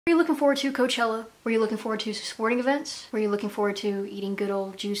Were you looking forward to Coachella? Were you looking forward to sporting events? Were you looking forward to eating good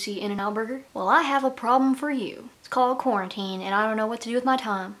old juicy In-N-Out burger? Well, I have a problem for you. It's called quarantine, and I don't know what to do with my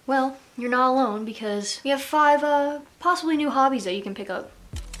time. Well, you're not alone, because we have 5 possibly new hobbies that you can pick up.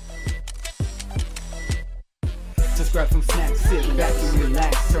 Just grab some snacks, sit back and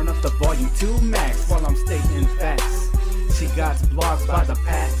relax. Turn up the volume to max while I'm stating facts. She got blogs by the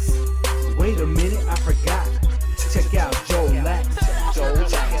packs. Wait a minute, I forgot. Check out Joe Lax. Joe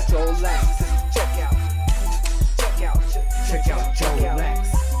Lax, Joe Lax. Check out Joe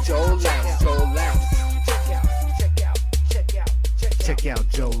Lax. Joe Lax, Joe Lax. Check out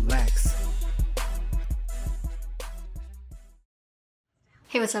Joe Lax.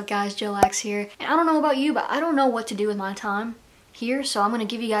 Hey, what's up guys, Joe Lax here. And I don't know about you, but I don't know what to do with my time here, so I'm gonna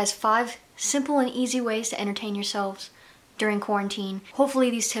give you guys 5 simple and easy ways to entertain yourselves during quarantine. Hopefully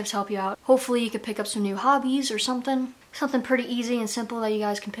these tips help you out. Hopefully you could pick up some new hobbies or something. Something pretty easy and simple that you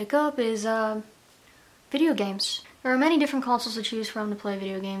guys can pick up is video games. There are many different consoles to choose from to play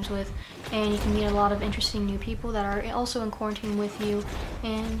video games with, and you can meet a lot of interesting new people that are also in quarantine with you,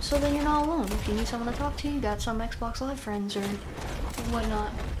 and so then you're not alone. If you need someone to talk to, you got some Xbox Live friends or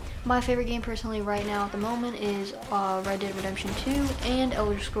whatnot. My favorite game personally right now at the moment is Red Dead Redemption 2 and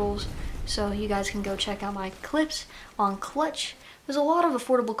Elder Scrolls. So you guys can go check out my clips on Clutch. There's a lot of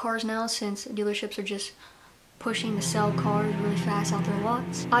affordable cars now since dealerships are just pushing to sell cars really fast out their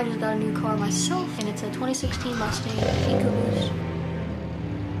lots. I just got a new car myself, and it's a 2016 Mustang EcoBoost.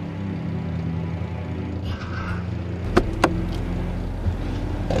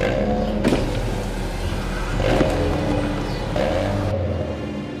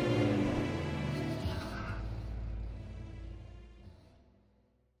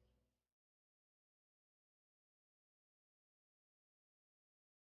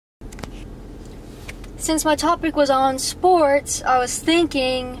 Since my topic was on sports, I was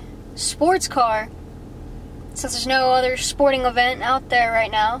thinking sports car. Since there's no other sporting event out there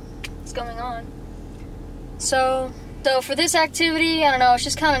right now that's going on. So for this activity, I don't know, it's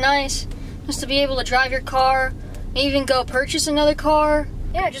just kind of nice just to be able to drive your car, even go purchase another car.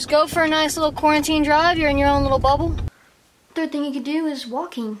 Yeah, just go for a nice little quarantine drive. You're in your own little bubble. Third thing you could do is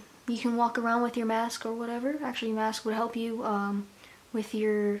walking. You can walk around with your mask or whatever. Actually, your mask would help you with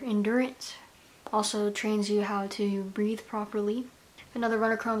your endurance. Also trains you how to breathe properly. If another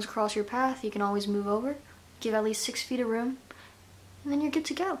runner comes across your path, you can always move over, give at least 6 feet of room, and then you're good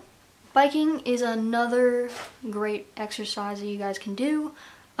to go. Biking is another great exercise that you guys can do,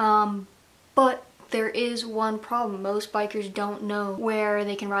 but there is one problem. Most bikers don't know where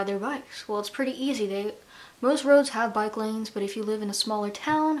they can ride their bikes. Well, it's pretty easy. Most roads have bike lanes, but if you live in a smaller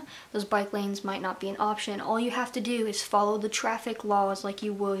town, those bike lanes might not be an option. All you have to do is follow the traffic laws like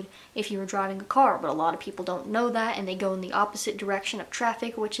you would if you were driving a car, but a lot of people don't know that, and they go in the opposite direction of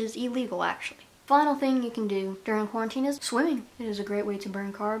traffic, which is illegal actually. Final thing you can do during quarantine is swimming. It is a great way to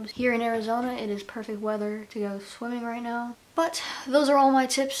burn carbs. Here in Arizona, it is perfect weather to go swimming right now. But those are all my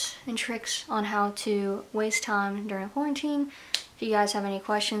tips and tricks on how to waste time during quarantine. If you guys have any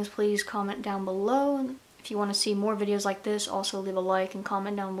questions, please comment down below. If you want to see more videos like this, also leave a like and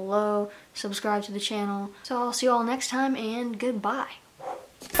comment down below. Subscribe to the channel. So I'll see you all next time, and goodbye.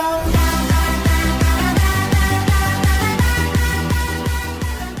 Bye.